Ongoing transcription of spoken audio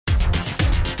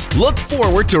Look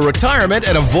forward to retirement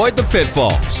and avoid the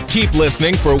pitfalls. Keep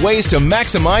listening for ways to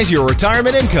maximize your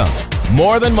retirement income.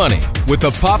 More Than Money with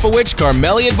the Popowich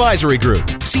Carmeli Advisory Group,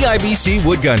 CIBC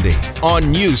Wood Gundy,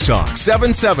 on News Talk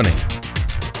 770.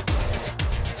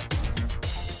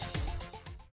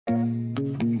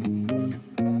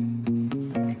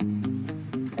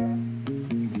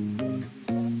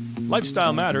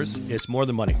 Lifestyle matters. It's More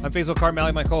Than Money. I'm Faisal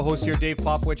Carmeli, my co-host here, Dave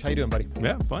Popowich. How you doing, buddy?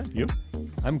 Yeah, fine. You?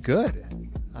 I'm good.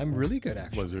 I'm really good,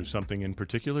 actually. Was there something in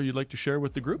particular you'd like to share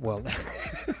with the group? Well,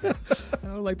 I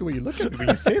don't like the way you look at me when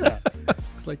you say that.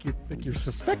 It's like you're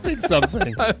suspecting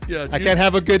something. Yeah, I can't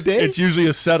have a good day. It's usually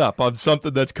a setup on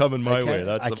something that's coming my way.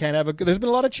 Can't have a good. There's been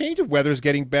a lot of change. The weather's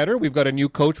getting better. We've got a new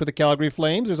coach with the Calgary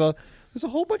Flames. There's a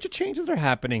whole bunch of changes that are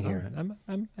happening here. I'm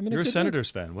in You're a good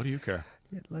Senators fan. What do you care?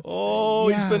 Yeah,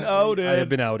 He's been outed. I have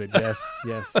been outed.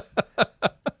 Yes.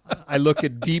 I look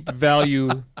at deep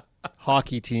value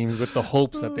hockey teams with the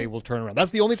hopes that they will turn around.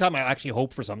 That's the only time I actually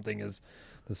hope for something is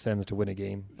the Sens to win a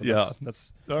game. But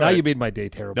that's now right. You made my day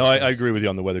terrible. No, I agree with you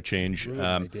on the weather change.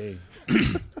 My day.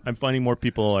 I'm finding more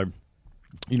people are.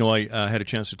 I had a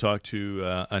chance to talk to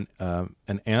an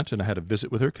aunt, and I had a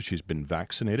visit with her because she's been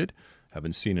vaccinated.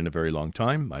 Haven't seen in a very long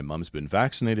time. My mom's been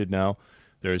vaccinated now.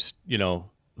 There's,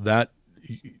 that.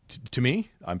 To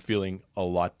me, I'm feeling a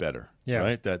lot better. Yeah.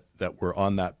 Right. That we're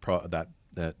on that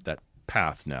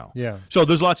path now. Yeah. So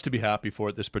there's lots to be happy for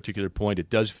at this particular point. It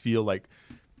does feel like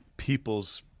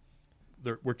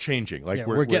we're changing. Like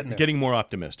we're getting more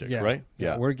optimistic. Yeah. Right.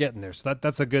 Yeah. We're getting there. So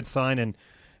that's a good sign. And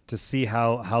to see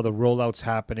how the rollout's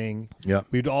happening. Yeah.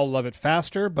 We'd all love it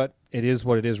faster, but it is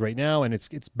what it is right now, and it's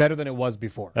better than it was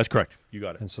before. That's correct. You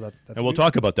got it. And so that's and we'll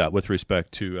talk about that with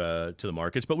respect to the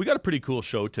markets. But we got a pretty cool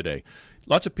show today.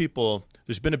 Lots of people.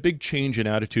 There's been a big change in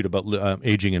attitude about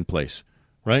aging in place,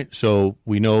 right? So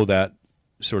we know that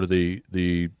sort of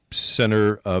the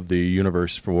center of the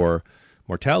universe for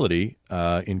mortality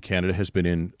in Canada has been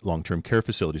in long-term care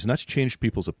facilities, and that's changed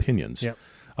people's opinions. Yep.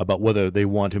 About whether they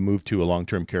want to move to a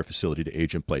long-term care facility to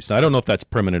age in place. Now, I don't know if that's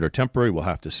permanent or temporary. We'll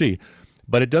have to see.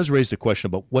 But it does raise the question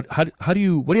about what do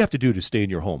you have to do to stay in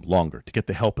your home longer, to get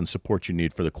the help and support you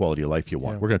need for the quality of life you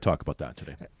want. Yeah. We're going to talk about that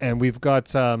today. And we've got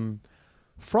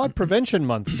Fraud Prevention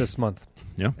Month this month.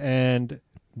 Yeah. And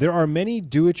there are many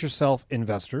do-it-yourself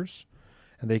investors,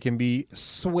 and they can be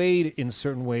swayed in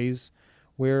certain ways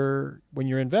where when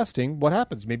you're investing, what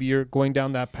happens? Maybe you're going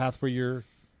down that path where you're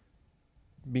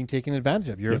being taken advantage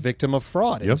of. You're a victim of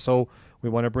fraud. And so we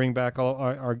want to bring back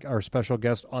our special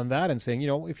guest on that and saying,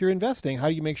 if you're investing, how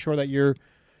do you make sure that you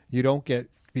don't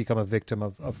become a victim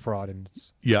of fraud? And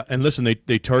and listen,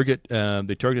 they target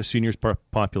a seniors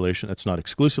population. That's not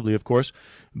exclusively, of course,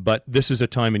 but this is a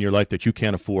time in your life that you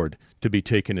can't afford to be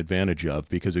taken advantage of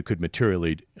because it could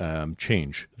materially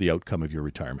change the outcome of your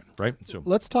retirement, right? So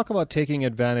let's talk about taking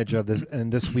advantage of this.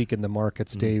 And this week in the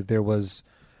markets, Dave, there was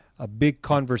a big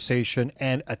conversation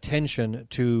and attention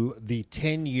to the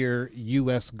 10-year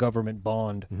U.S. government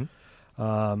bond.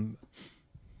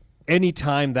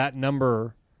 Anytime that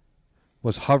number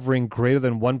was hovering greater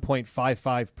than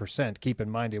 1.55%, keep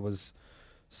in mind it was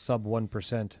sub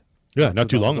 1%. Yeah, not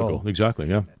too long ago. Exactly,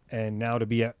 yeah. And now to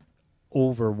be at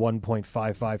over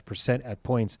 1.55% at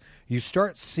points, you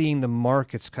start seeing the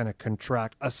markets kind of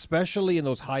contract, especially in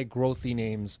those high-growthy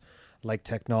names like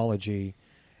technology.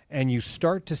 And you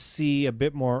start to see a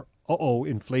bit more,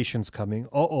 inflation's coming.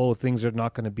 Things are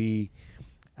not going to be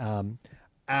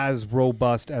as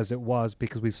robust as it was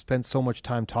because we've spent so much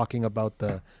time talking about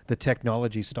the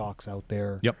technology stocks out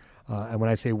there. Yep. And when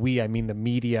I say we, I mean the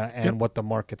media and what the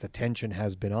market's attention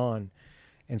has been on.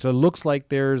 And so it looks like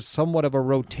there's somewhat of a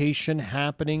rotation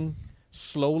happening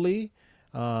slowly.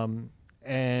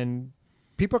 And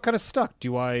people are kind of stuck.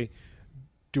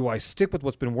 Do I stick with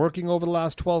what's been working over the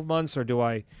last 12 months, or do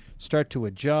I start to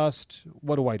adjust?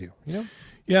 What do I do?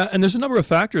 Yeah, and there's a number of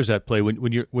factors at play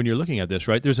when you're looking at this,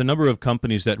 right? There's a number of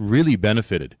companies that really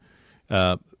benefited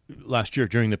last year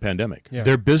during the pandemic. Yeah.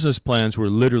 Their business plans were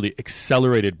literally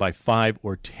accelerated by 5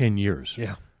 or 10 years.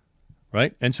 Yeah.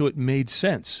 Right? And so it made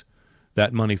sense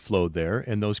that money flowed there,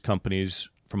 and those companies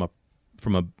from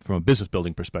a business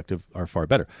building perspective are far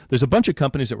better. There's a bunch of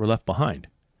companies that were left behind,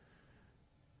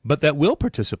 but that will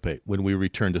participate when we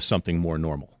return to something more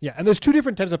normal. Yeah, and there's two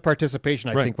different types of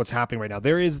participation, I think, what's happening right now.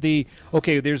 There is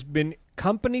there's been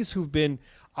companies who've been,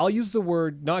 I'll use the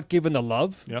word, not given the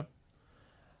love. Yeah.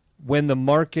 When the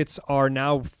markets are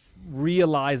now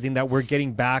realizing that we're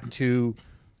getting back to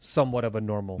somewhat of a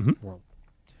normal world.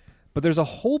 But there's a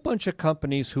whole bunch of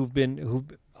companies who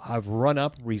have run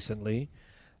up recently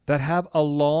that have a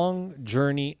long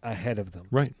journey ahead of them.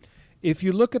 Right. If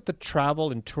you look at the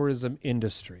travel and tourism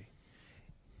industry,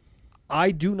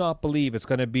 I do not believe it's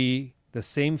going to be the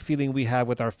same feeling we have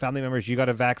with our family members. You got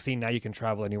a vaccine, now you can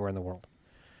travel anywhere in the world.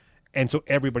 And so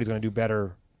everybody's going to do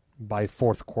better by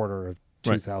fourth quarter of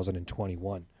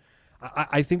 2021.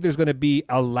 I think there's going to be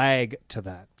a lag to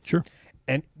that. Sure.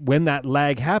 And when that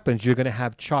lag happens, you're going to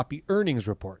have choppy earnings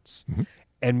reports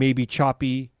and maybe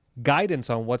choppy guidance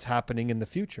on what's happening in the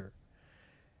future.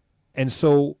 And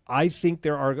so I think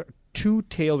there are two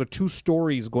tales or two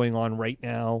stories going on right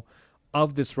now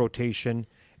of this rotation.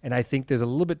 And I think there's a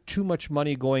little bit too much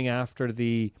money going after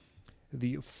the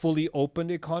fully opened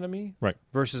economy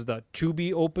versus the to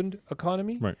be opened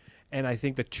economy. Right. And I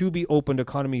think the to be opened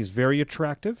economy is very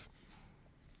attractive.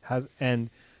 And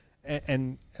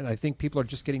I think people are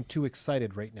just getting too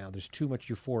excited right now. There's too much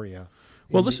euphoria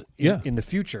in the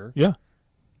future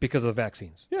because of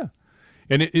vaccines. Yeah.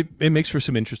 And it makes for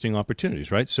some interesting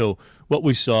opportunities, right? So what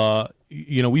we saw,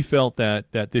 we felt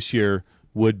that this year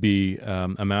would be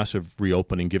a massive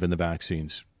reopening given the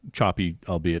vaccines. Choppy,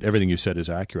 albeit everything you said is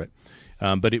accurate.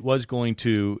 But it was going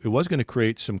to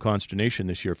create some consternation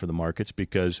this year for the markets,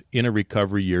 because in a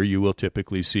recovery year, you will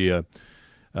typically see a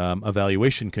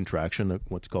valuation contraction,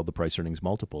 what's called the price earnings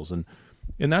multiples. And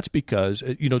that's because,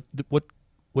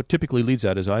 what typically leads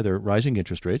that is either rising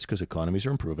interest rates because economies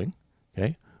are improving,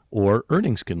 okay, or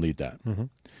earnings can lead that. Mm-hmm.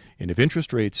 And if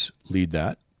interest rates lead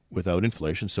that without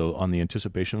inflation, so on the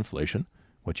anticipation of inflation,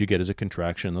 what you get is a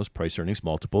contraction in those price earnings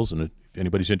multiples. And if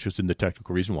anybody's interested in the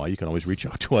technical reason why, you can always reach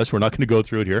out to us. We're not going to go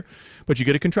through it here, but you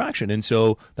get a contraction. And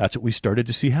so that's what we started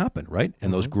to see happen, right?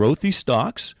 And those growthy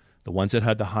stocks, the ones that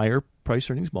had the higher price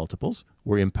earnings multiples,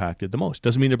 were impacted the most.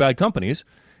 Doesn't mean they're bad companies.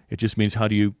 It just means how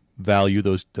do you value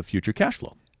the future cash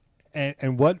flow?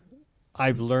 And what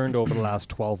I've learned over the last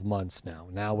 12 months now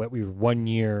that we're 1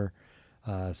 year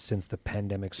since the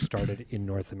pandemic started in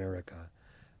North America,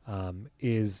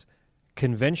 is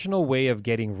conventional way of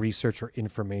getting research or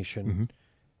information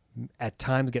at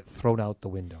times get thrown out the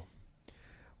window.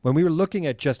 When we were looking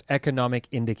at just economic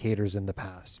indicators in the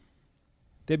past,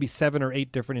 there'd be 7 or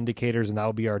 8 different indicators, and that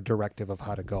would be our directive of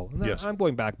how to go. And yes. I'm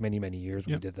going back many, many years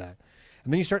when we did that.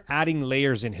 And then you start adding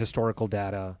layers in historical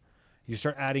data. You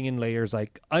start adding in layers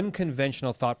like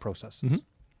unconventional thought processes. Mm-hmm.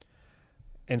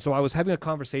 And so I was having a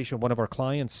conversation with one of our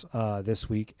clients this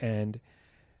week, and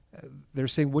they're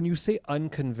saying, when you say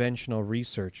unconventional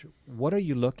research, what are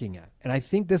you looking at? And I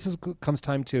think this comes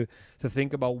time to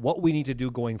think about what we need to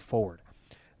do going forward.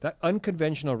 That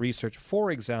unconventional research, for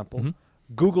example,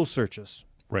 Google searches,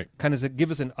 right, kind of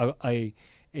give us a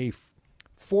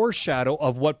foreshadow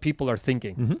of what people are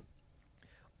thinking. Mm-hmm.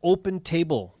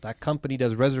 OpenTable, that company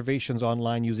does reservations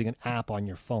online using an app on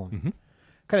your phone. Mm-hmm.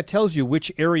 Kind of tells you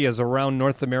which areas around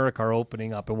North America are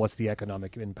opening up and what's the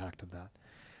economic impact of that.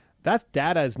 That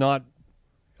data is not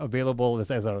available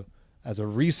as a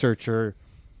researcher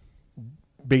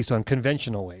based on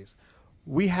conventional ways.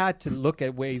 We had to look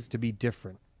at ways to be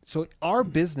different. So our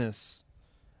business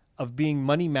of being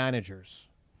money managers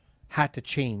had to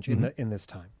change in this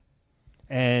time.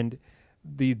 And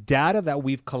the data that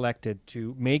we've collected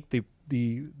to make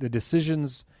the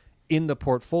decisions in the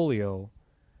portfolio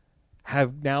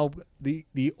have now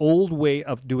the old way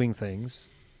of doing things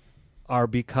are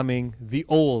becoming the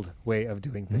old way of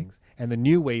doing things. And the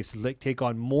new ways to take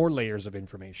on more layers of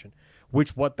information,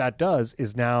 which what that does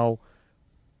is now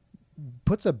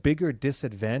puts a bigger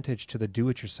disadvantage to the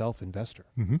do-it-yourself investor.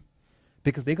 Mm-hmm.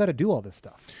 Because they got to do all this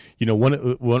stuff. One of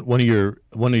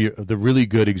the really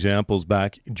good examples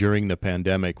back during the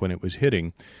pandemic when it was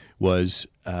hitting was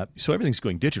so everything's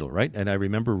going digital, right? And I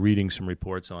remember reading some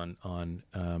reports on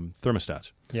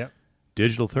thermostats. Yeah,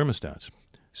 digital thermostats.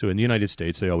 So in the United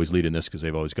States, they always lead in this because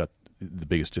they've always got the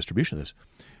biggest distribution of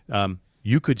this.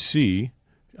 You could see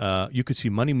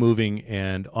money moving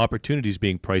and opportunities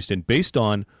being priced in based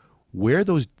on where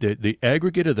the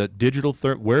aggregate of the digital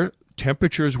where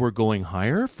temperatures were going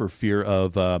higher for fear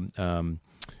of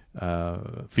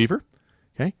fever,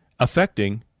 okay,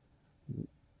 affecting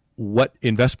what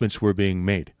investments were being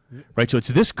made, right? So it's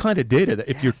this kind of data that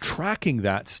if you're tracking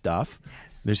that stuff,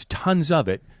 there's tons of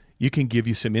it, you can give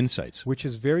you some insights. Which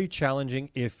is very challenging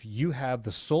if you have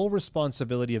the sole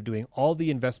responsibility of doing all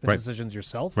the investment decisions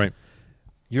yourself. Right.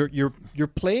 You're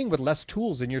playing with less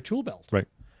tools in your tool belt. Right.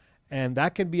 And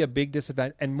that can be a big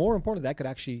disadvantage. And more importantly, that could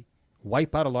actually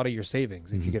wipe out a lot of your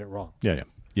savings if you get it wrong. Yeah.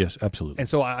 Yes, absolutely. And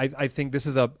so I think this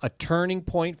is a turning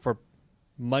point for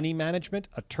money management,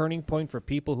 a turning point for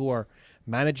people who are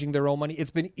managing their own money.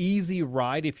 It's been easy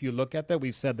ride if you look at that.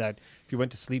 We've said that if you went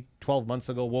to sleep 12 months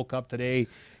ago, woke up today.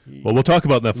 Well, we'll talk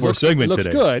about that fourth segment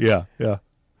today. Looks good. Yeah.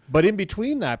 But in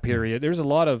between that period, there's a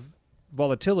lot of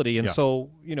volatility, and Yeah. so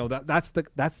that's the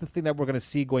thing that we're going to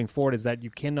see going forward, is that you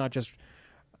cannot just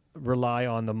rely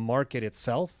on the market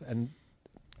itself and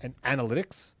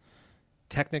analytics,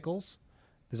 technicals.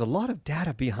 There's a lot of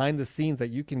data behind the scenes that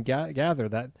you can gather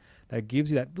that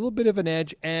gives you that little bit of an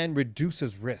edge and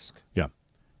reduces risk. Yeah.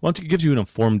 Well, it gives you an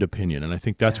informed opinion, and I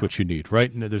think that's what you need,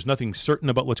 right? And there's nothing certain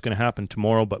about what's going to happen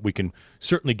tomorrow, but we can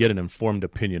certainly get an informed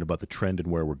opinion about the trend and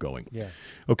where we're going. Yeah.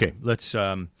 Okay, let's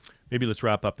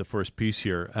wrap up the first piece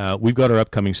here. We've got our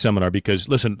upcoming seminar because,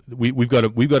 listen, we've got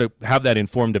to have that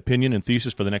informed opinion and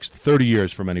thesis for the next 30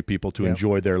 years for many people to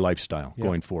enjoy their lifestyle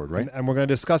going forward, right? And we're going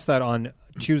to discuss that on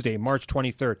Tuesday, March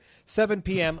 23rd, 7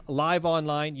 p.m. live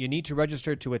online. You need to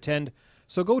register to attend,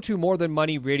 so go to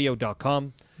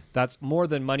morethanmoneyradio.com. That's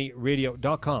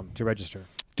morethanmoneyradio.com to register.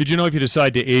 Did you know if you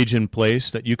decide to age in place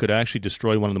that you could actually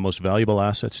destroy one of the most valuable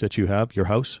assets that you have, your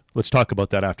house? Let's talk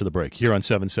about that after the break here on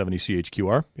 770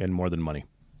 CHQR and More Than Money.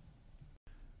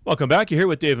 Welcome back. You're here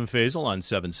with Dave and Faisal on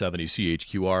 770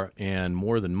 CHQR and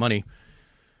More Than Money.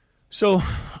 So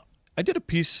I did a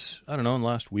piece, I don't know, in the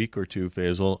last week or two,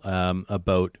 Faisal,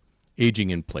 about aging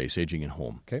in place, aging in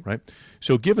home, right?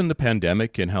 So given the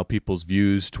pandemic and how people's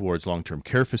views towards long-term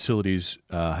care facilities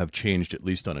have changed, at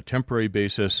least on a temporary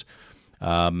basis,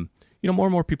 more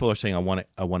and more people are saying, I want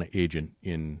to age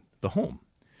in the home.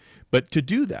 But to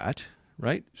do that,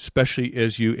 right, especially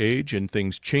as you age and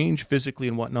things change physically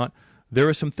and whatnot, there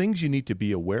are some things you need to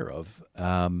be aware of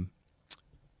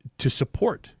to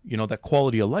support, that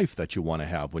quality of life that you want to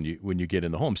have when you get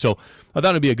in the home. So I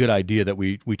thought it'd be a good idea that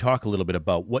we talk a little bit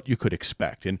about what you could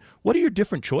expect and what are your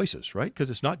different choices, right? Because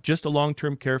it's not just a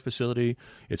long-term care facility.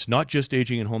 It's not just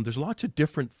aging in home. There's lots of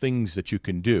different things that you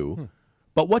can do.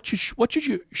 But what should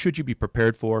you be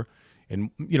prepared for?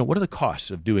 And, what are the costs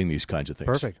of doing these kinds of things?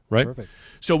 Perfect. Right? Perfect.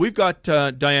 So we've got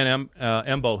Diane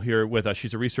Embo here with us.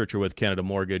 She's a researcher with Canada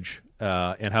Mortgage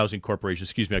and Housing Corporation.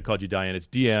 Excuse me, I called you Diane. It's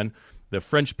Deanne. The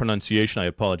French pronunciation, I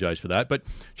apologize for that. But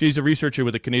she's a researcher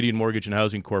with the Canadian Mortgage and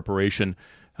Housing Corporation,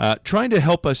 trying to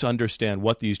help us understand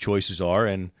what these choices are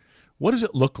and what does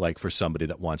it look like for somebody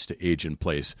that wants to age in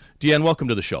place. Deanne, welcome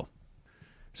to the show.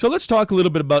 So let's talk a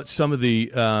little bit about some of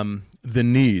the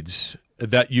needs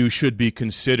that you should be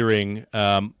considering.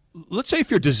 Let's say if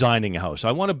you're designing a house,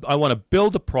 I want to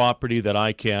build a property that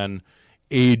I can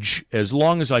age as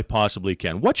long as I possibly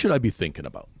can. What should I be thinking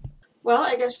about? Well,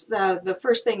 I guess the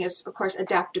first thing is, of course,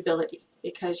 adaptability,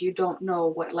 because you don't know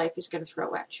what life is going to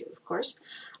throw at you, of course.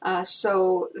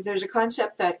 So there's a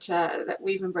concept that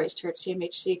we've embraced here at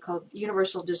CMHC called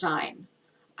universal design,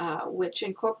 which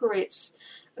incorporates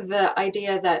the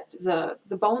idea that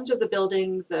the bones of the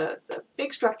building, the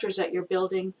big structures that you're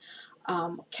building,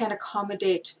 can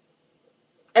accommodate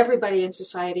everybody in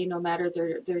society, no matter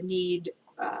their need,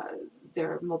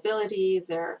 their mobility,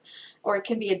 or it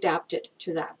can be adapted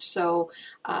to that. So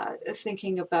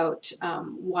thinking about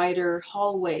wider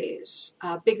hallways,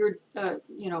 bigger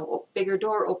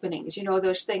door openings,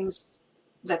 those things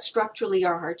that structurally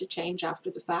are hard to change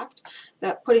after the fact,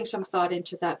 that putting some thought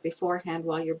into that beforehand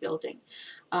while you're building.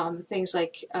 Things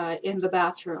like in the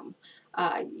bathroom,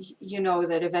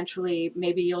 that eventually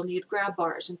maybe you'll need grab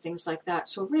bars and things like that.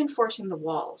 So reinforcing the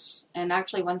walls. And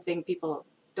actually one thing people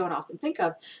don't often think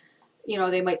of,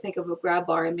 they might think of a grab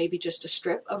bar and maybe just a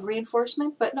strip of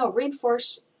reinforcement, but no,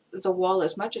 reinforce the wall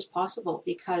as much as possible,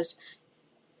 because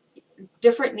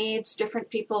different needs, different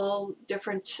people,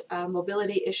 different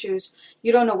mobility issues,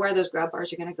 you don't know where those grab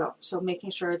bars are going to go. So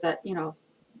making sure that,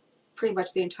 pretty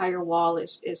much the entire wall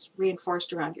is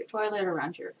reinforced around your toilet,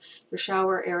 around your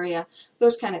shower area,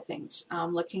 those kind of things.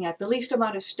 Looking at the least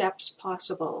amount of steps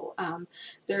possible.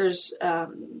 There's a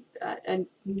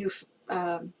new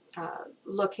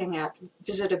looking at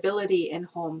visitability in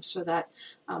homes, so that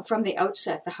from the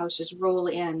outset the houses roll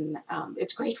in.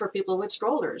 It's great for people with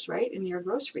strollers, right, in your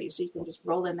groceries. You can just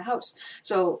roll in the house.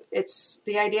 So it's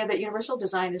the idea that universal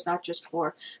design is not just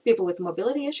for people with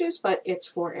mobility issues, but it's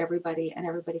for everybody, and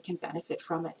everybody can benefit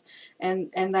from it.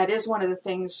 And that is one of the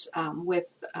things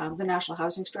with the National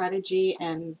Housing Strategy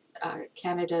and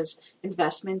Canada's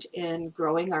investment in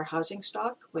growing our housing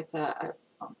stock with a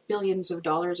billions of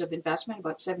dollars of investment,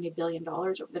 about $70 billion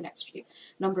over the next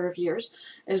number of years,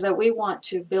 is that we want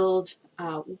to build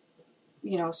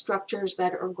structures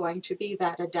that are going to be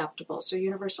that adaptable. So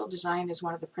universal design is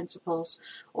one of the principles,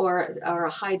 or a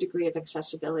high degree of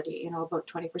accessibility, about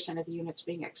 20% of the units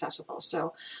being accessible.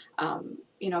 So,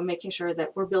 making sure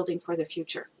that we're building for the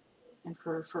future and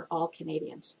for all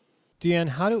Canadians. Deanne,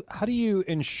 how do you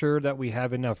ensure that we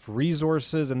have enough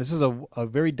resources? And this is a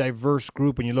very diverse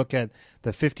group when you look at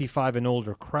the 55 and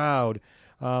older crowd.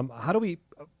 How do we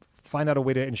find out a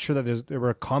way to ensure that we're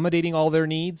accommodating all their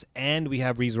needs, and we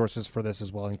have resources for this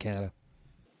as well in Canada?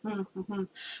 Mm-hmm.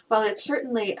 Well, it's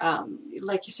certainly,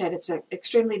 like you said, it's an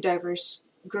extremely diverse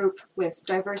group with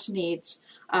diverse needs.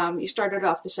 You started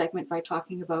off the segment by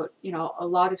talking about, a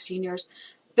lot of seniors,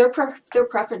 their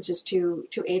preference is to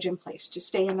age in place, to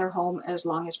stay in their home as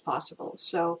long as possible.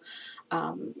 So,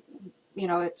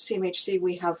 at CMHC,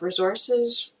 we have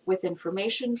resources with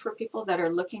information for people that are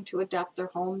looking to adapt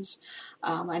their homes.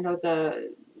 I know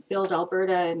the Build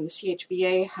Alberta and the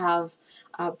CHBA have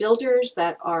builders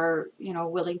that are,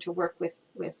 willing to work with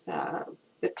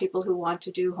people who want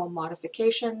to do home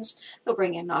modifications. They'll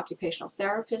bring in occupational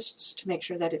therapists to make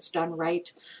sure that it's done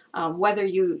right. Whether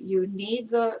you need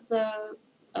the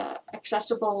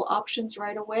accessible options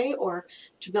right away, or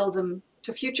to build them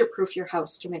to future-proof your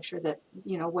house to make sure that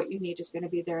what you need is going to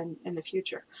be there in the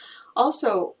future.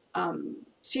 Also,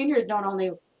 seniors don't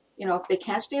only, if they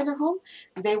can't stay in their home,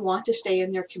 they want to stay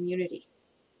in their community.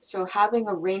 So having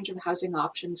a range of housing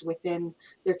options within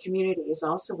their community is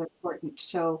also important.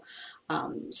 So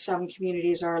some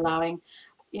communities are allowing,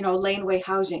 laneway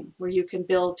housing where you can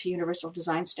build to universal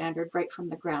design standard right from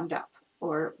the ground up,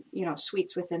 or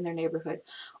suites within their neighborhood,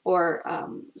 or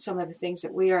some of the things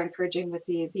that we are encouraging with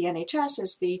the NHS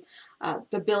is the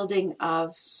building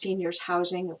of seniors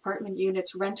housing, apartment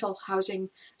units, rental housing,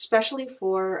 especially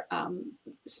for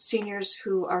seniors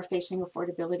who are facing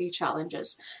affordability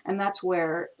challenges. And that's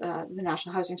where the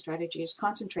National Housing Strategy is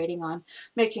concentrating on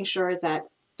making sure that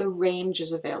the range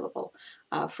is available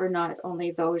for not only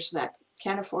those that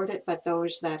can afford it, but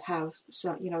those that have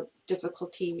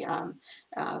difficulty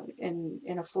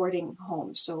in affording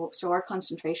homes. So our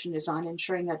concentration is on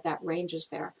ensuring that range is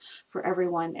there for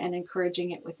everyone and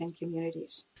encouraging it within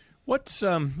communities. Let's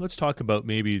talk about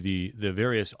maybe the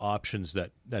various options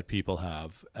that people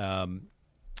have.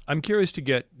 I'm curious to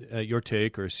get your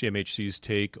take, or CMHC's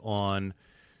take, on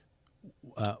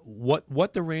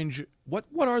what the range, what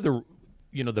are the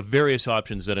the various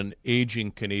options that an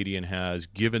aging Canadian has,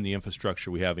 given the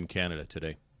infrastructure we have in Canada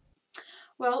today?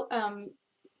 Well,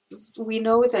 we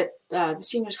know that the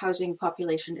seniors housing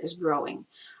population is growing.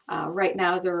 Right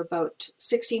now, there are about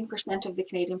 16% of the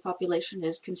Canadian population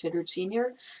is considered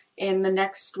senior. Within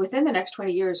the next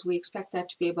 20 years, we expect that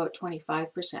to be about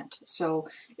 25%. So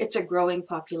it's a growing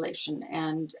population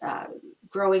and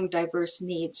growing diverse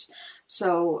needs.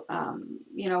 So,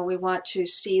 we want to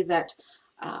see that.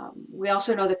 We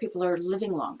also know that people are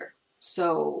living longer.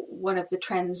 So one of the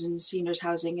trends in seniors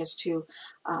housing is to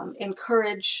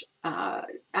encourage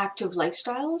active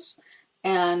lifestyles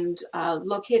and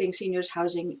locating seniors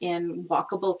housing in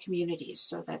walkable communities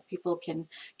so that people can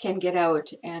get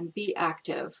out and be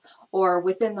active, or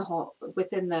within the home,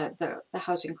 within the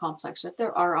housing complex, that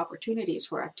there are opportunities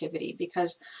for activity,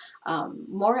 because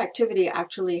more activity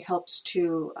actually helps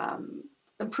to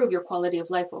improve your quality of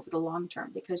life over the long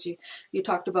term. Because you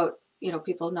talked about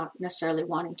people not necessarily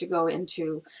wanting to go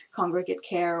into congregate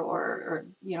care or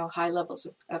high levels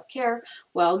of care.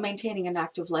 Well, maintaining an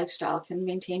active lifestyle can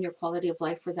maintain your quality of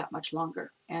life for that much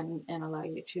longer and allow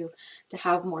you to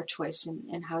have more choice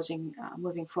in housing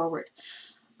moving forward.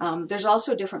 There's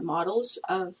also different models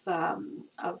of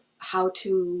how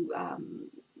to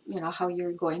how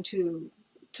you're going to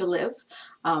live.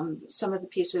 Some of the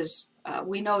pieces,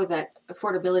 we know that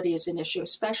affordability is an issue,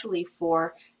 especially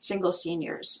for single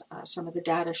seniors. Some of the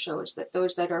data shows that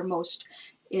those that are most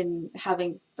in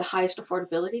having the highest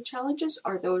affordability challenges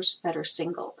are those that are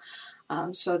single.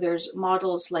 So there's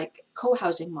models like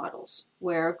co-housing models,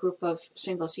 where a group of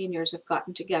single seniors have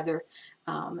gotten together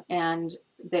and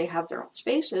they have their own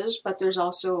spaces, but there's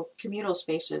also communal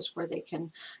spaces where they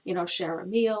can, share a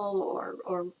meal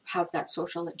or have that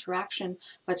social interaction,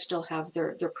 but still have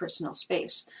their personal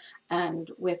space.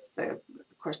 And with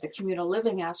of course, the communal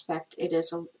living aspect, it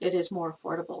is more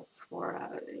affordable for,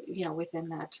 within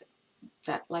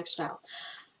that lifestyle.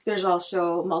 There's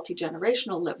also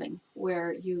multi-generational living,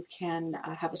 where you can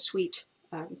have a suite,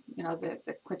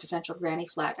 the quintessential granny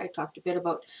flat. I talked a bit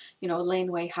about,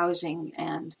 laneway housing,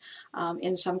 and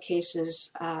in some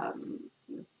cases,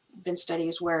 been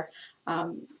studies where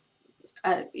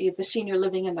the senior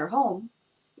living in their home,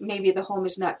 maybe the home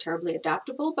is not terribly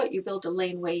adaptable, but you build a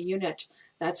laneway unit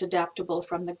that's adaptable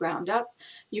from the ground up.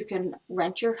 You can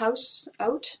rent your house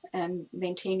out and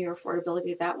maintain your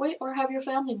affordability that way, or have your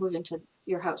family move into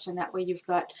your house, and that way you've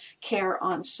got care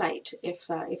on site if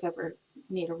ever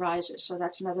need arises. So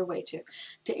that's another way to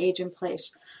age in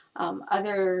place.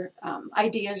 Other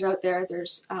ideas out there,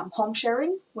 there's home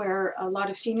sharing, where a lot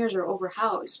of seniors are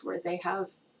overhoused, where they have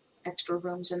extra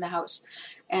rooms in the house,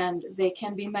 and they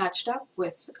can be matched up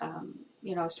with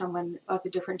someone of a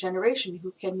different generation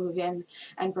who can move in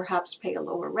and perhaps pay a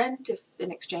lower rent if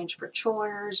in exchange for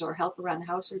chores or help around the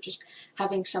house, or just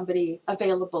having somebody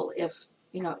available if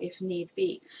need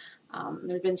be.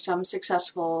 There have been some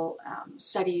successful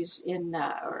studies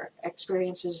or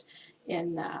experiences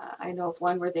in, I know of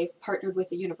one where they've partnered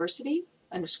with a university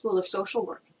and a school of social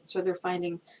work. So they're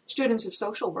finding students of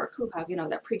social work who have,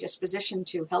 that predisposition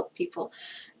to help people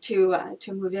to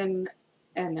move in,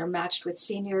 and they're matched with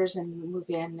seniors and move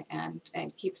in and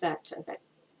keep that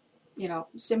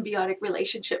symbiotic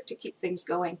relationship to keep things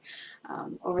going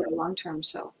over the long term.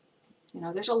 So,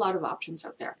 there's a lot of options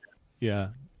out there. Yeah.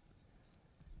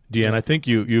 Deanne, I think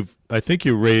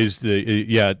you raised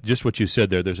just what you said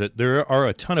there. There are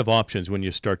a ton of options when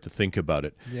you start to think about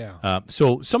it. Yeah.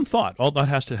 So some thought. All that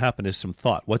has to happen is some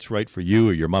thought. What's right for you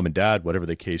or your mom and dad, whatever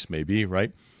the case may be,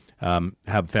 right? Have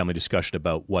a family discussion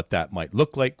about what that might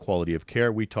look like, quality of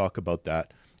care. We talk about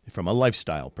that from a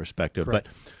lifestyle perspective. Right.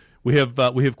 But we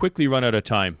have quickly run out of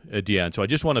time, Deanne. So I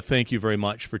just want to thank you very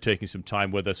much for taking some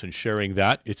time with us and sharing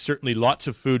that. It's certainly lots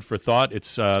of food for thought.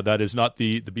 It's that is not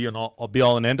the be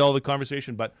all and end all of the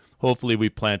conversation, but hopefully we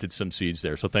planted some seeds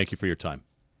there. So thank you for your time.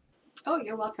 Oh,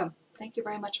 you're welcome. Thank you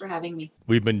very much for having me.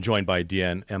 We've been joined by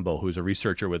Deanne Embo, who's a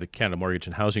researcher with the Canada Mortgage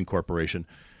and Housing Corporation.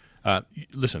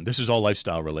 Listen, this is all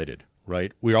lifestyle related,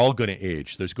 right? We're all going to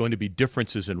age. There's going to be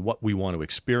differences in what we want to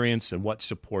experience and what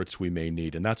supports we may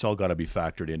need, and that's all got to be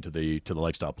factored into the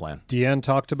lifestyle plan. Deanne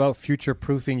talked about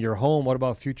future-proofing your home. What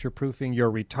about future-proofing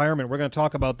your retirement? We're going to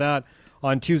talk about that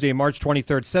on Tuesday, March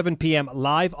 23rd, 7 p.m.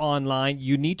 live online.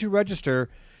 You need to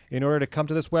register in order to come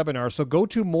to this webinar. So go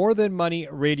to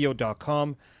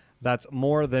morethanmoneyradio.com. That's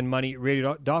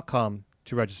morethanmoneyradio.com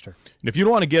to register. And if you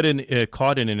don't want to get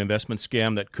caught in an investment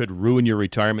scam that could ruin your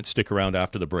retirement, stick around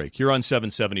after the break. You're on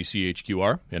 770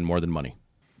 CHQR and More Than Money.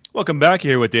 Welcome back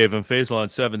here with Dave and Faisal on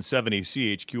 770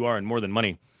 CHQR and More Than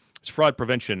Money. It's Fraud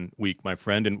Prevention Week, my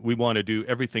friend, and we want to do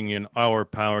everything in our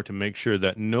power to make sure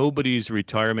that nobody's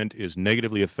retirement is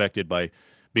negatively affected by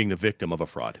being the victim of a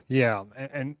fraud. Yeah,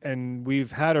 and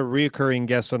we've had a reoccurring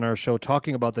guest on our show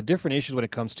talking about the different issues when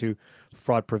it comes to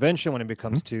fraud prevention, when it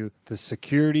comes to the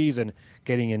securities and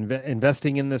getting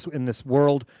investing in this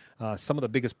world. Some of the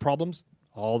biggest problems,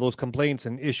 all those complaints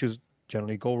and issues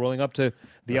generally go rolling up to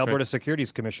the Alberta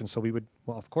Securities Commission. So we would,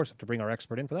 of course, have to bring our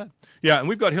expert in for that. Yeah, and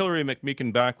we've got Hilary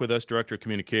McMeekin back with us, Director of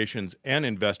Communications and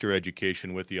Investor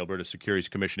Education with the Alberta Securities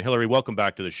Commission. Hilary, welcome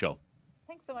back to the show.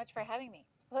 Thanks so much for having me.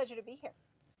 It's a pleasure to be here,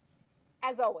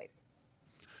 as always.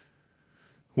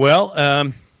 Well,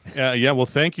 well,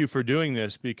 thank you for doing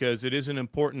this, because it is an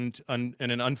important and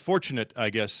an unfortunate, I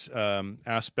guess,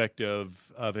 aspect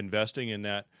of investing, in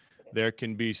that there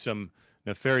can be some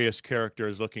nefarious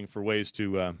characters looking for ways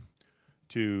to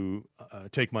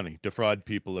take money, defraud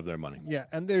people of their money. Yeah,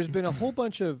 and there's been a whole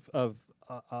bunch of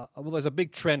there's a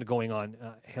big trend going on,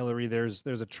 Hilary. There's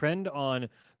a trend on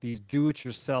these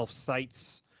do-it-yourself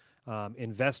sites.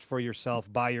 Invest for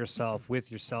yourself, buy yourself,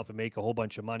 with yourself, and make a whole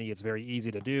bunch of money. It's very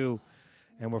easy to do,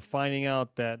 and we're finding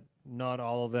out that not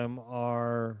all of them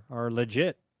are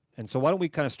legit. And so why don't we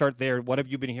kind of start there? What have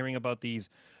you been hearing about these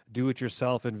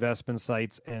do-it-yourself investment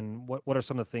sites, and what are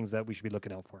some of the things that we should be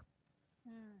looking out for?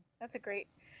 That's a great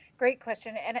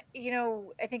question. And,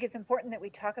 I think it's important that we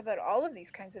talk about all of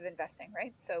these kinds of investing,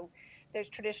 right? So there's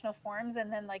traditional forms,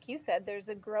 and then, like you said, there's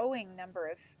a growing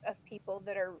number of people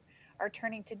that are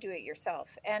turning to do it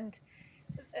yourself. And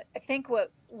I think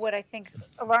what I think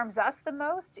alarms us the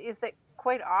most is that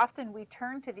quite often we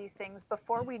turn to these things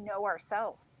before we know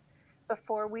ourselves,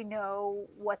 before we know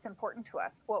what's important to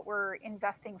us, what we're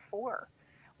investing for,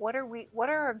 what are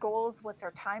our goals, what's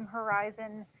our time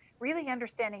horizon, really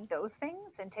understanding those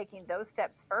things and taking those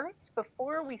steps first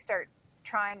before we start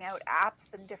trying out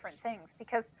apps and different things,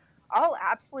 because all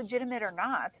apps, legitimate or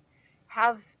not,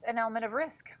 have an element of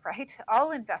risk, right?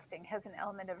 All investing has an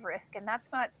element of risk, and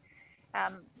that's not,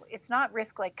 it's not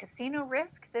risk like casino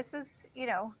risk. This is, you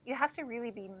have to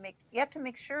really you have to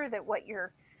make sure that what you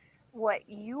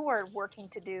are working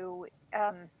to do,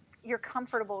 you're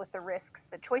comfortable with the risks,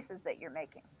 the choices that you're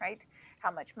making, right?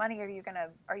 How much money are you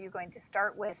going to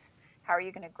start with? How are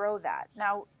you going to grow that?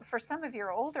 Now, for some of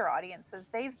your older audiences,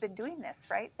 they've been doing this,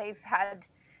 right? They've had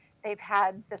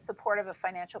the support of a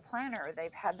financial planner.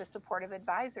 They've had the support of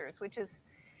advisors, which is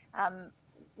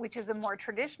a more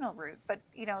traditional route. But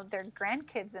their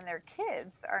grandkids and their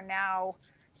kids are now,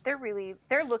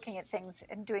 they're looking at things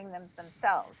and doing them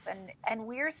themselves. And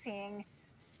we're seeing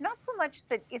not so much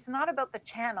that it's not about the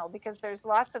channel, because there's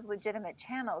lots of legitimate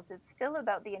channels. It's still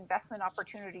about the investment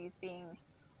opportunities being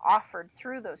offered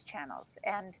through those channels.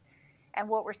 And And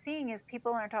what we're seeing is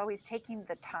people aren't always taking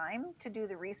the time to do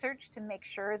the research to make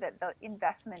sure that the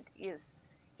investment is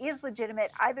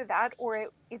legitimate, either that or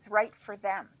it's right for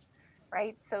them,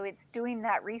 right? So it's doing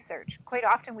that research. Quite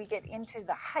often we get into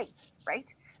the hype, right?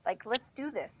 Like, let's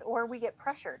do this, or we get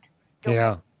pressured.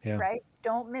 Right?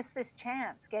 Don't miss this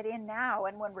chance. Get in now.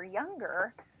 And when we're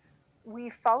younger, we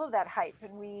follow that hype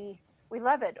and we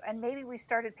love it. And maybe we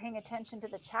started paying attention to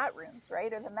the chat rooms,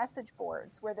 right? Or the message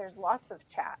boards where there's lots of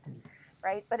chat,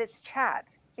 right? But it's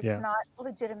chat. It's not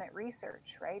legitimate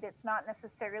research, right? It's not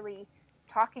necessarily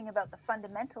talking about the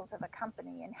fundamentals of a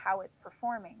company and how it's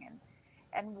performing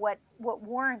and what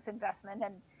warrants investment.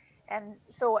 And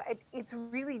so it's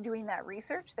really doing that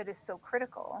research that is so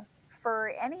critical for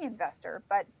any investor,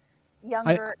 but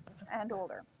younger and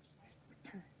older.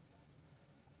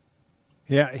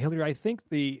 Yeah, Hilary, I think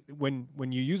when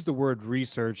you use the word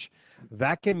research,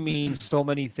 that can mean so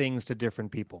many things to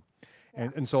different people.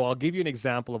 And so I'll give you an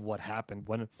example of what happened.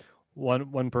 When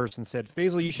one person said,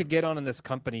 Faisal, you should get on in this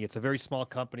company. It's a very small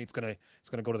company. It's gonna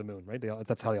go to the moon, right?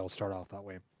 That's how they all start off that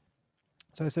way.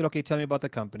 So I said, okay, tell me about the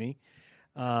company.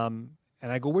 And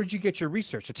I go, where did you get your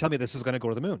research to tell me this is going to go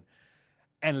to the moon?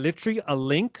 And literally a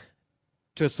link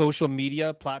to a social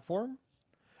media platform,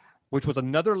 which was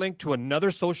another link to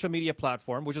another social media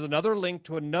platform, which is another link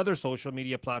to another social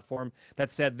media platform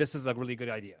that said this is a really good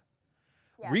idea.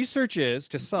 Yeah. Research is,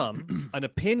 to some, an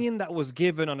opinion that was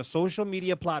given on a social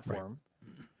media platform.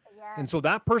 Yes. And so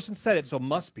that person said it, so it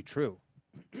must be true.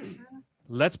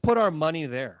 Let's put our money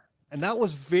there. And that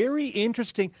was very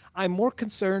interesting. I'm more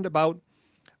concerned about,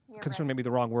 maybe the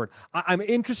wrong word. I'm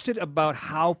interested about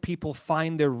how people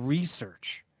find their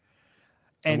research.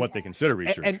 And what they consider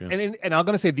research. And I'm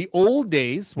going to say the old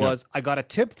days was, I got a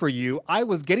tip for you. I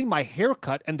was getting my hair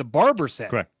cut and the barber said.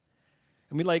 Correct.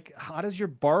 I mean, like, how does your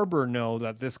barber know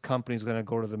that this company is going to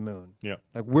go to the moon? Yeah.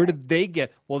 Like, where did they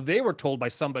get? Well, they were told by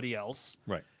somebody else.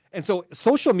 Right. And so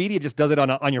social media just does it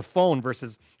on your phone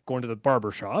versus going to the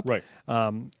barber shop. Right.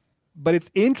 But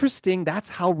it's interesting. That's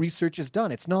how research is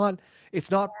done. It's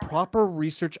not proper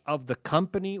research of the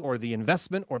company or the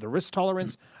investment or the risk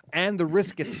tolerance and the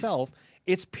risk itself.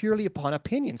 It's purely upon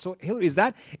opinion. So, Hilary,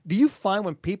 do you find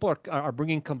when people are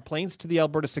bringing complaints to the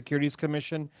Alberta Securities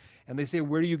Commission and they say,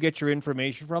 where do you get your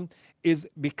information from? Is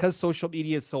because social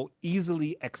media is so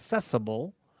easily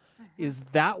accessible, is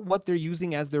that what they're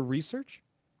using as their research?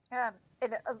 Yeah,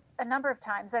 a number of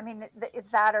times. I mean, it's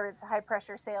that or it's high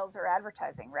pressure sales or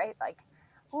advertising, right? Like,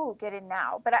 ooh, get in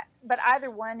now. But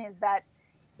either one is that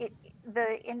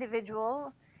the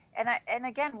individual. And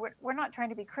again, we're not trying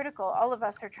to be critical. All of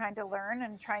us are trying to learn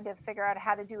and trying to figure out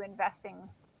how to do investing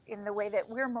in the way that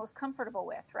we're most comfortable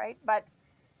with, right? But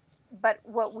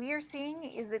what we are seeing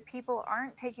is that people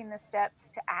aren't taking the steps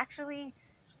to actually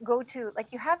go to,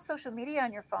 like, you have social media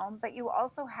on your phone, but you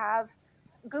also have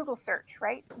Google search,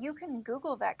 right? You can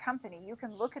Google that company. You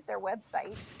can look at their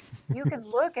website. You can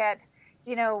look at,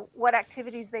 what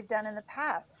activities they've done in the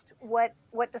past, what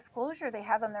disclosure they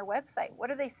have on their website,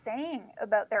 what are they saying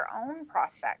about their own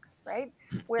prospects, right?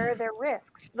 Where are their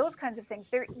risks? Those kinds of things.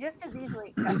 They're just as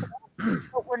easily accessible,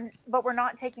 but we're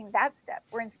not taking that step.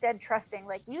 We're instead trusting,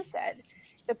 like you said,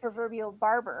 the proverbial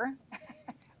barber,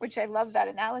 which I love that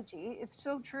analogy, is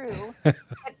so true.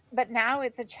 but now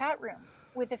it's a chat room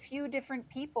with a few different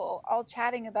people all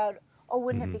chatting about, oh,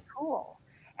 wouldn't it be cool?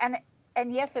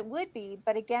 And yes, it would be,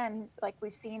 but again, like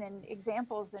we've seen in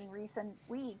examples in recent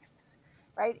weeks,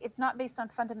 right? It's not based on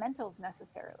fundamentals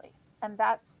necessarily. And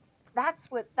that's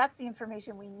the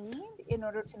information we need in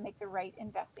order to make the right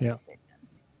investing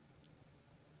decisions.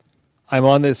 I'm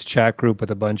on this chat group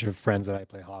with a bunch of friends that I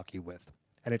play hockey with,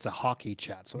 and it's a hockey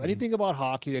chat. So anything about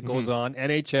hockey that goes on,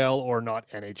 NHL or not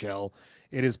NHL,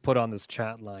 it is put on this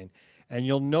chat line. And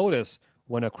you'll notice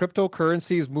when a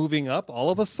cryptocurrency is moving up, all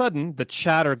of a sudden the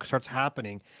chatter starts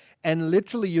happening. And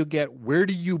literally you get, where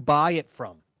do you buy it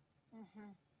from?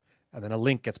 And then a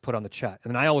link gets put on the chat.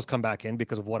 And then I always come back in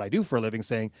because of what I do for a living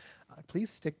saying, please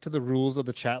stick to the rules of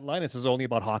the chat line. This is only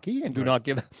about hockey and do not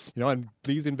give, and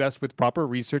please invest with proper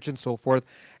research and so forth.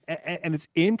 And it's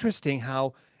interesting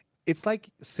how it's like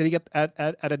sitting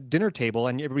at a dinner table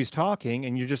and everybody's talking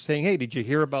and you're just saying, hey, did you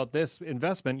hear about this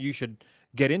investment? You should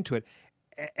get into it.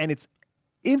 And it's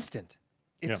instant.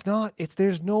 It's not,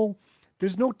 there's no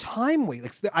time wait.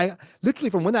 Like I literally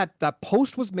from when that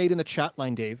post was made in the chat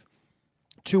line, Dave,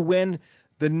 to when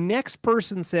the next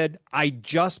person said, I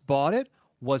just bought it,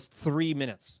 was 3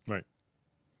 minutes. Right.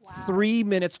 Wow. 3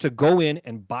 minutes to go in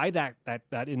and buy that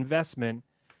investment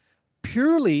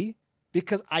purely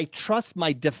because I trust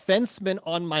my defenseman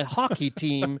on my hockey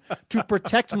team to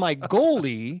protect my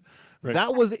goalie. Right.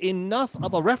 That was enough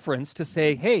of a reference to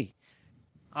say, hey,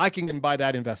 I can buy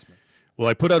that investment. Well,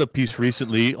 I put out a piece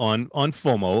recently on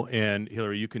FOMO, and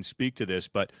Hillary, you can speak to this,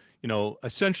 but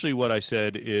essentially what I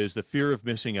said is the fear of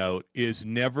missing out is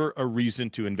never a reason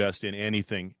to invest in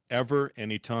anything, ever,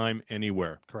 anytime,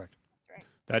 anywhere. Correct. That's right.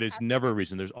 That is never a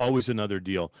reason. There's always another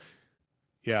deal.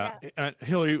 Yeah.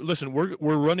 Hillary, listen, we're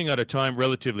running out of time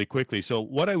relatively quickly. So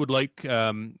what I would like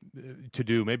to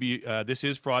do, maybe this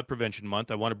is Fraud Prevention Month.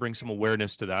 I want to bring some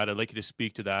awareness to that. I'd like you to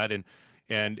speak to that,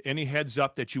 and any heads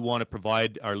up that you want to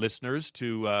provide our listeners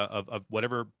to of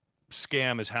whatever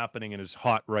scam is happening and is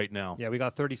hot right now. Yeah, we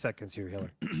got 30 seconds here, Hillary.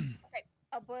 Okay,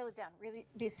 I'll boil it down. Really,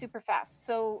 be super fast.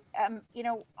 So,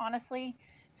 honestly,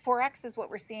 Forex is what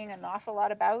we're seeing an awful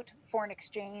lot about. Foreign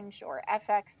exchange or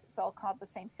FX, it's all called the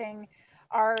same thing.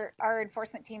 Our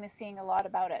enforcement team is seeing a lot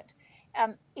about it.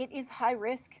 It is high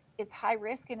risk. It's high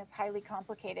risk and it's highly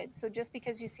complicated. So just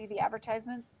because you see the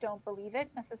advertisements, don't believe it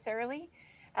necessarily.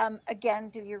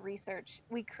 Again, do your research.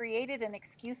 We created an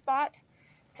excuse bot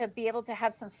to be able to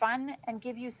have some fun and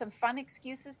give you some fun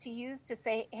excuses to use to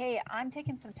say, hey, I'm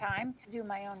taking some time to do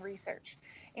my own research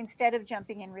instead of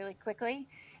jumping in really quickly.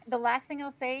 The last thing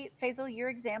I'll say, Faisal, your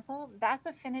example, that's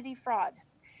affinity fraud.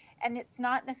 And it's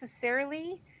not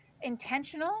necessarily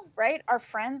intentional, right? Our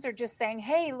friends are just saying,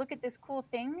 hey, look at this cool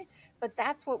thing, but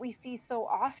that's what we see so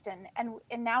often. And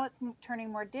now it's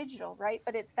turning more digital, right?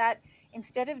 But it's that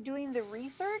instead of doing the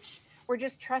research, we're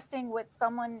just trusting what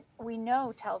someone we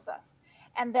know tells us.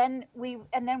 And then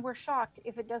we're shocked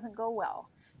if it doesn't go well.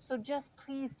 So just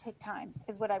please take time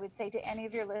is what I would say to any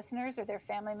of your listeners or their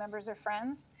family members or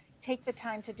friends. Take the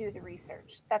time to do the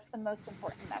research. That's the most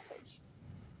important message.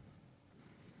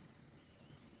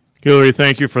 Hillary,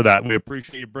 thank you for that. We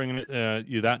appreciate you bringing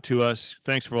that to us.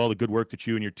 Thanks for all the good work that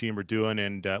you and your team are doing,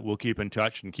 and we'll keep in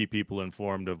touch and keep people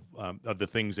informed of the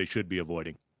things they should be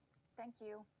avoiding. Thank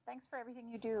you. Thanks for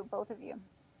everything you do, both of you.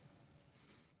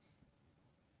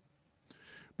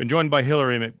 Been joined by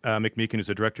Hillary McMeekin, who's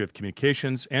the Director of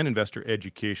Communications and Investor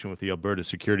Education with the Alberta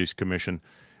Securities Commission.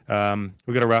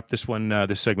 We've got to wrap this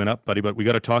segment up, buddy, but we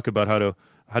got to talk about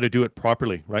how to do it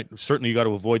properly, right? Certainly you got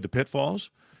to avoid the pitfalls,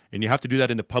 and you have to do that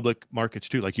in the public markets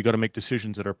too. Like you got to make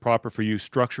decisions that are proper for you.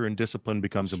 Structure and discipline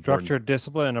becomes important. Structure,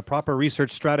 discipline, and a proper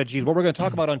research strategy is what we're going to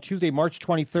talk about on Tuesday, March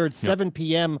 23rd, 7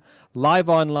 p.m. live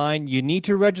online. You need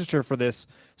to register for this,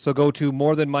 so go to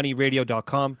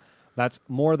morethanmoneyradio.com. That's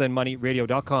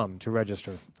morethanmoneyradio.com to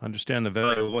register. Understand the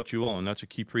value of what you own. That's a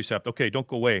key precept. Okay, don't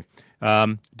go away.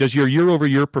 Does your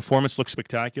year-over-year performance look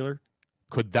spectacular?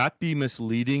 Could that be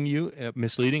misleading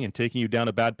and taking you down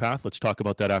a bad path? Let's talk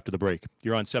about that after the break.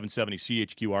 You're on 770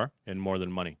 CHQR and More Than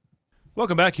Money.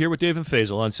 Welcome back here with Dave and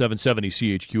Faisal on 770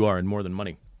 CHQR and More Than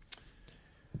Money.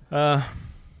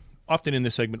 Often in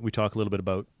this segment, we talk a little bit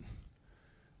about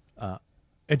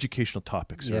educational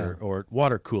topics or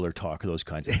water cooler talk or those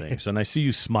kinds of things. And I see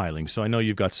you smiling, so I know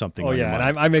you've got something on your mind.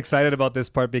 And I'm excited about this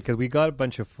part because we got a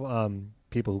bunch of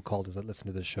people who called us that listen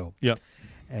to this show. Yeah.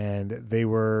 And they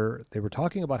were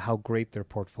talking about how great their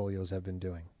portfolios have been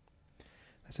doing.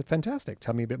 I said, fantastic.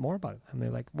 Tell me a bit more about it. And they're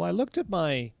like, well, I looked at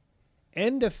my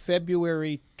end of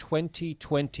February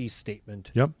 2020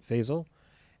 statement, Faisal,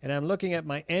 and I'm looking at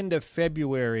my end of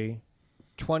February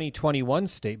 2021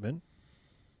 statement.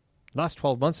 Last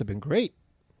 12 months have been great.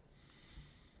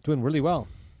 Doing really well.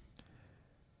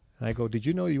 And I go, did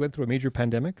you know you went through a major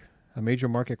pandemic, a major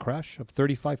market crash of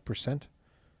 35%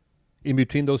 in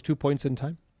between those 2 points in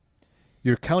time?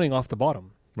 You're counting off the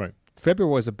bottom. Right.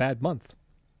 February was a bad month.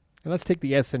 And let's take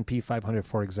the S&P 500,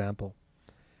 for example.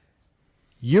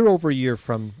 Year over year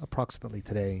from approximately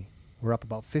today, we're up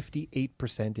about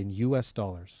 58% in U.S.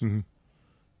 dollars. Mm-hmm.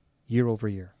 Year over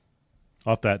year.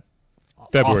 Off that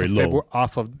February low.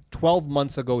 Off of 12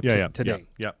 months ago today.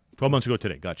 Yeah. 12 months ago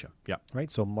today. Gotcha. Yeah.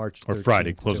 Right? So March 13th. Or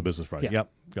Friday. Close of business Friday.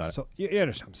 Yep. Got it. So you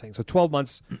understand what I'm saying. So 12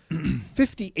 months,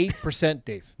 58%,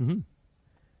 Dave. Mm-hmm.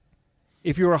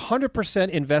 If you were 100%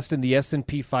 invest in the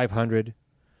S&P 500,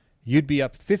 you'd be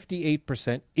up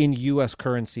 58% in U.S.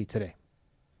 currency today.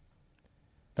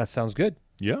 That sounds good.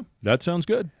 Yeah, that sounds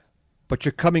good. But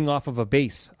you're coming off of a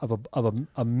base of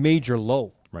a major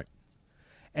low. Right.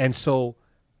 And so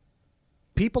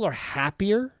people are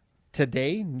happier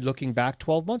today looking back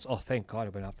 12 months. Oh, thank God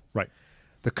it went up. Right.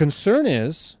 The concern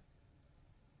is,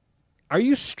 are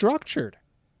you structured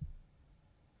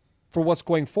for what's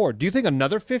going forward? Do you think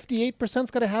another 58%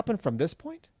 is going to happen from this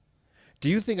point? Do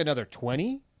you think another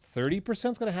 20, 30%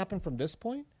 is going to happen from this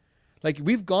point? Like,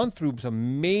 we've gone through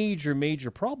some major,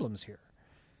 major problems here.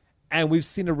 And we've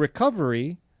seen a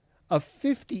recovery of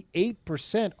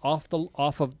 58%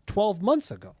 off of 12 months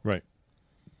ago. Right.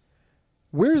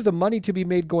 Where's the money to be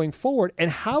made going forward? And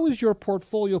how is your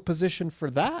portfolio positioned for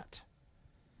that?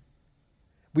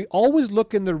 We always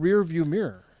look in the rear view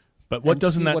mirror. But what and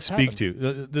doesn't see that what's speak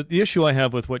happened. to? The issue I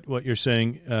have with what you're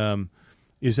saying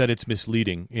is that it's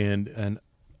misleading. And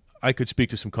I could speak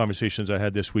to some conversations I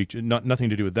had this week, nothing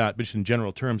to do with that, but just in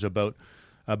general terms about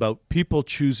people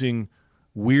choosing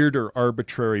weird or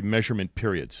arbitrary measurement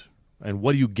periods. And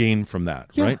what do you gain from that,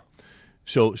 right?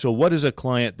 So what is a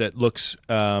client that looks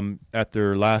at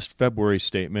their last February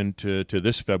statement to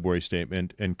this February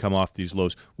statement and come off these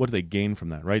lows? What do they gain from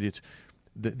that, right? It's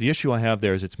the issue I have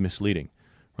there is it's misleading,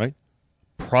 right?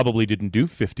 Probably didn't do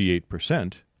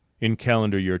 58% in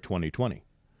calendar year 2020,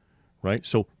 right?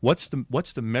 So what's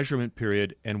the measurement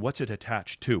period and what's it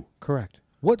attached to? Correct.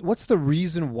 What's the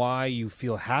reason why you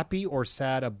feel happy or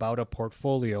sad about a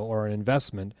portfolio or an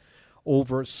investment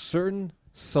over a certain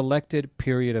selected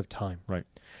period of time? Right.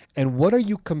 And what are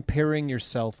you comparing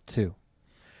yourself to?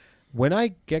 When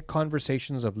I get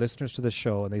conversations of listeners to the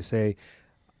show and they say,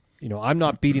 I'm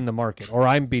not beating the market or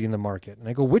I'm beating the market. And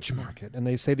I go, which market? And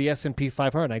they say the S&P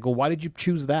 500. And I go, why did you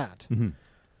choose that? Mm-hmm.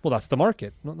 Well, that's the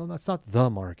market. No, that's not the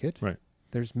market. Right.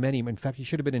 There's many. In fact, you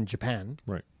should have been in Japan.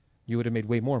 Right. You would have made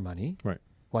way more money. Right.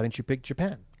 Why didn't you pick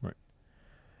Japan? Right.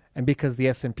 And because the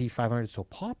S&P 500 is so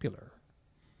popular,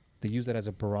 they use that as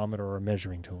a barometer or a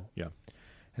measuring tool. Yeah.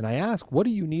 And I ask, what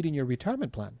do you need in your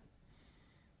retirement plan?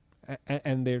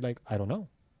 And they're like, I don't know.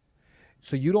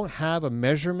 So you don't have a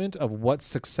measurement of what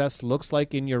success looks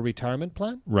like in your retirement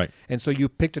plan? Right. And so you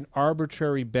picked an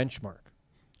arbitrary benchmark.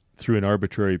 Through an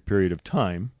arbitrary period of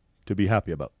time to be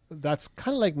happy about. That's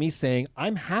kind of like me saying,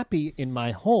 I'm happy in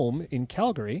my home in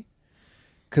Calgary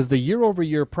because the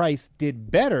year-over-year price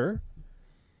did better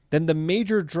than the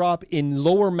major drop in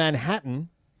lower Manhattan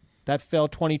that fell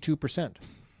 22%.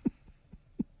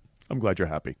 I'm glad you're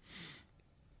happy.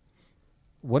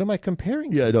 What am I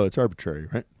comparing to? Yeah, no, it's arbitrary,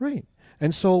 right? Right.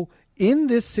 And so in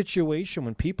this situation,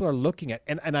 when people are looking at,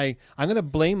 and I'm going to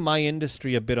blame my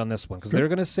industry a bit on this one because they're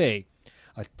going to say,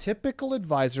 a typical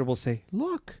advisor will say,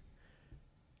 look,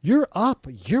 you're up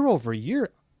year over year.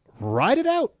 Ride it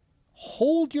out.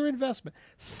 Hold your investment.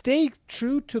 Stay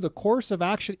true to the course of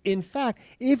action. In fact,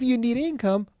 if you need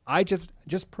income, I just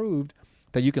proved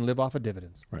that you can live off of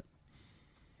dividends. Right.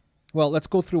 Well, let's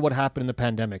go through what happened in the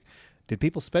pandemic. Did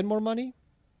people spend more money?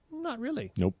 Not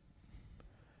really. Nope.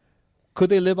 Could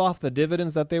they live off the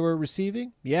dividends that they were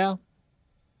receiving? Yeah.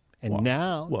 And Well,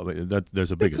 now... Well,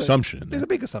 there's a big assumption in There's there. a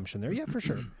big assumption there, yeah, for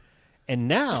sure. And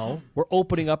now we're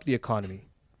opening up the economy.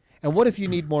 And what if you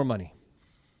need more money?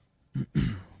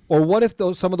 Or what if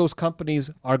some of those companies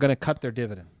are going to cut their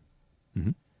dividend?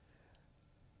 Mm-hmm.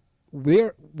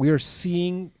 We're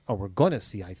seeing, or we're going to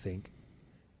see, I think,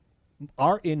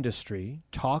 our industry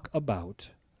talk about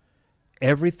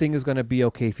everything is going to be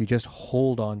okay if you just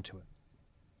hold on to it.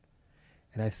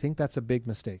 And I think that's a big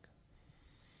mistake.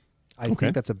 I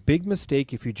think that's a big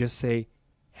mistake if you just say,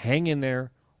 hang in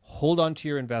there, hold on to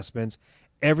your investments,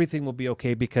 everything will be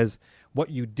okay, because what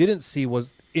you didn't see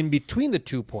was in between the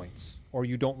 2 points, or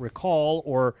you don't recall,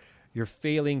 or you're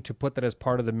failing to put that as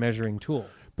part of the measuring tool.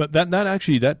 But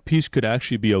that piece could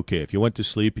actually be okay if you went to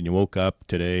sleep and you woke up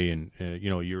today and a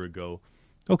year ago.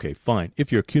 Okay, fine.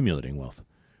 If you're accumulating wealth,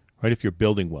 right? If you're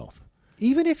building wealth,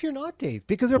 even if you're not, Dave,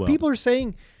 because there are people who are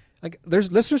saying, like,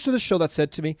 there's listeners to the show that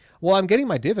said to me, "Well, I'm getting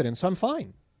my dividend, so I'm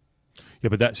fine." Yeah,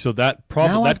 but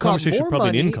that conversation probably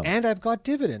an income, and I've got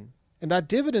dividend, and that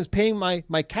dividend is paying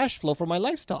my cash flow for my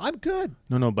lifestyle. I'm good.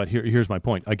 No, but here's my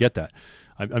point. I get that.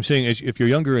 I'm saying if you're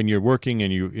younger and you're working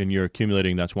and you're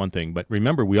accumulating, that's one thing. But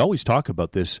remember, we always talk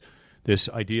about this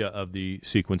idea of the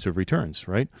sequence of returns,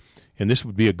 right? And this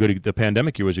would be the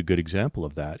pandemic year was a good example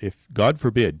of that. If, God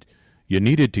forbid, you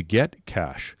needed to get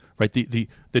cash, right?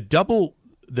 The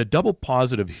double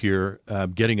positive here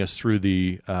getting us through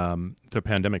the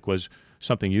pandemic was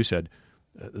something you said.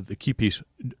 The key piece,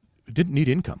 didn't need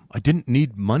income. I didn't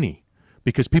need money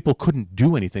because people couldn't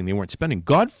do anything. They weren't spending.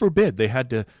 God forbid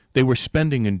they were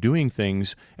spending and doing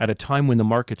things at a time when the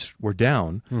markets were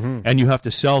down, and you have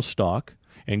to sell stock.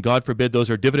 And God forbid those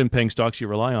are dividend-paying stocks you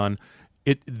rely on.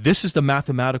 This is the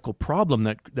mathematical problem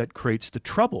that creates the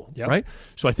trouble, right?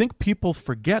 So I think people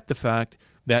forget the fact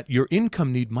that your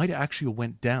income need might actually have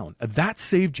went down. That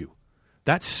saved you.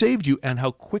 That saved you, and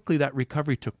how quickly that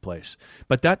recovery took place.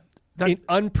 But that in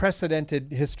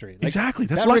unprecedented history. Like, exactly.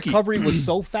 That's that lucky. Recovery was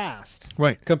so fast.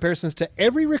 Right. Comparisons to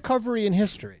every recovery in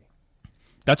history.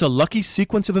 That's a lucky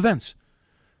sequence of events.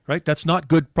 Right? That's not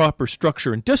good, proper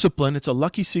structure and discipline. It's a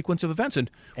lucky sequence of events, and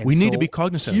we need to be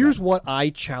cognizant Here's of that. what I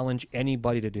challenge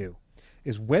anybody to do,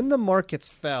 is when the markets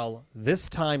fell this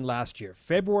time last year,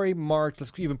 February, March,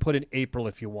 let's even put in April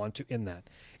if you want to in that.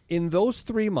 In those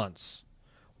 3 months,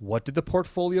 what did the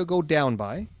portfolio go down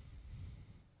by?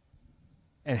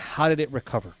 and how did it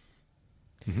recover?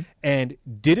 And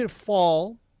did it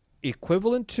fall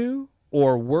equivalent to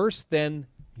or worse than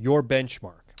your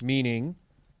benchmark, meaning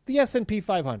the S&P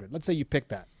 500? Let's say you pick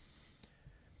that.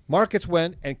 Markets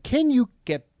went, and can you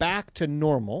get back to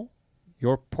normal,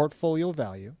 your portfolio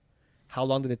value? How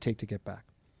long did it take to get back?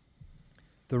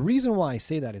 The reason why I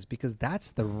say that is because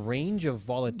that's the range of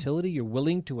volatility you're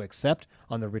willing to accept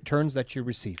on the returns that you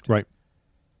received. Right.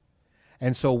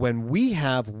 And so when we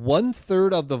have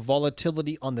 1/3 of the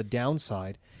volatility on the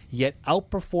downside, yet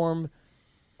outperform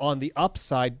on the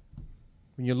upside,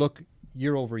 when you look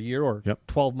year over year or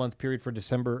 12-month period for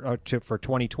December for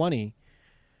 2020,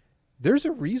 there's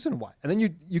a reason why. And then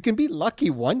you can be lucky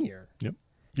 1 year. Yep.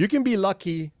 You can be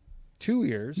lucky 2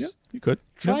 years. Yeah, you could.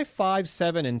 Try 5,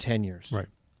 7, and 10 years. Right.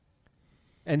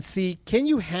 And see, can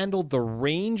you handle the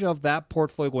range of that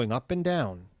portfolio going up and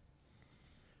down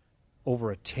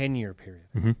over a 10-year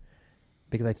period?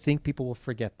 Because I think people will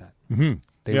forget that.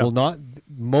 They will not.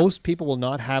 Most people will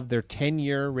not have their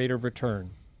 10-year rate of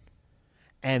return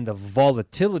and the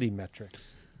volatility metrics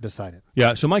beside it.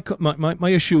 Yeah. So my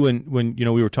issue when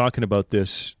we were talking about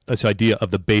this idea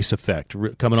of the base effect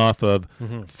coming off of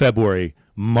February,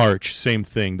 March, same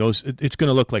thing. It's going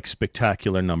to look like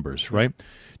spectacular numbers, right?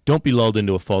 Don't be lulled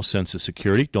into a false sense of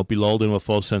security. Don't be lulled into a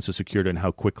false sense of security in how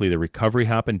quickly the recovery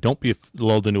happened. Don't be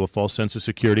lulled into a false sense of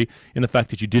security in the fact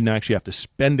that you didn't actually have to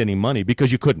spend any money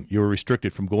because you couldn't. You were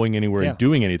restricted from going anywhere and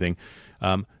doing anything.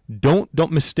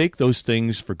 Don't mistake those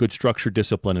things for good structure,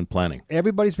 discipline, and planning.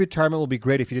 Everybody's retirement will be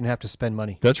great if you didn't have to spend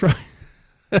money. That's right.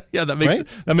 Yeah, that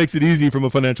makes it easy from a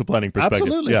financial planning perspective.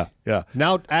 Absolutely. Yeah.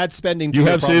 Now add spending to you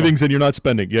your have problem. savings and you're not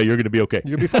spending. Yeah, you're going to be okay.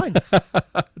 You'll be fine.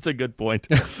 That's a good point.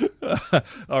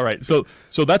 All right. So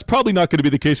that's probably not going to be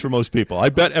the case for most people. I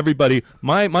bet everybody,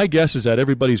 my guess is that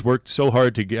everybody's worked so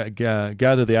hard to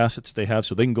gather the assets they have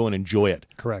so they can go and enjoy it.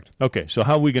 Correct. Okay. So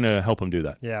how are we going to help them do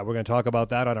that? Yeah, we're going to talk about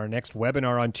that on our next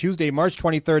webinar on Tuesday, March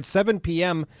 23rd, 7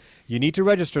 p.m. You need to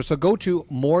register. So go to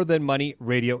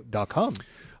morethanmoneyradio.com.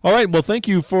 All right. Well, thank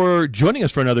you for joining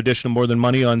us for another edition of More Than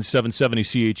Money on 770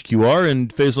 CHQR.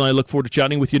 And Faisal and I look forward to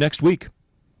chatting with you next week.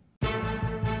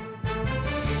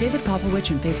 David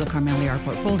Popovich and Faisal Karmali are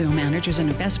portfolio managers and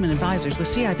investment advisors with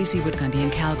CIBC Wood Gundy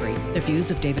in Calgary. The views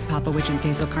of David Popovich and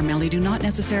Faisal Karmali do not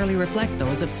necessarily reflect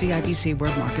those of CIBC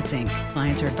World Markets Inc.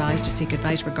 Clients are advised to seek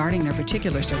advice regarding their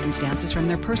particular circumstances from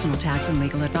their personal tax and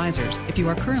legal advisors. If you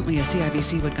are currently a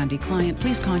CIBC Wood Gundy client,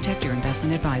 please contact your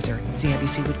investment advisor.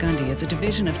 CIBC Wood Gundy is a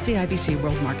division of CIBC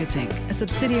World Markets Inc., a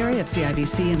subsidiary of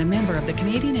CIBC and a member of the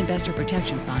Canadian Investor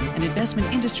Protection Fund, an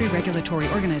investment industry regulatory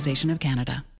organization of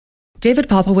Canada. David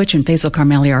Popovich and Faisal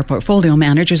Karmali are portfolio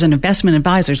managers and investment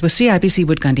advisors with CIBC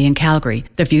Wood Gundy in Calgary.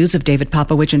 The views of David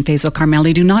Popovich and Faisal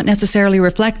Karmali do not necessarily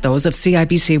reflect those of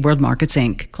CIBC World Markets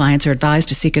Inc. Clients are advised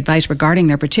to seek advice regarding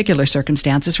their particular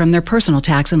circumstances from their personal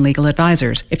tax and legal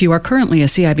advisors. If you are currently a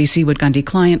CIBC Wood Gundy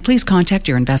client, please contact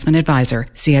your investment advisor.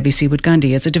 CIBC Wood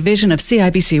Gundy is a division of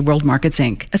CIBC World Markets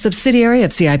Inc., a subsidiary of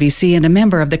CIBC and a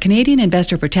member of the Canadian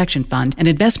Investor Protection Fund, an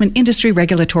investment industry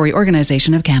regulatory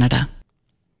organization of Canada.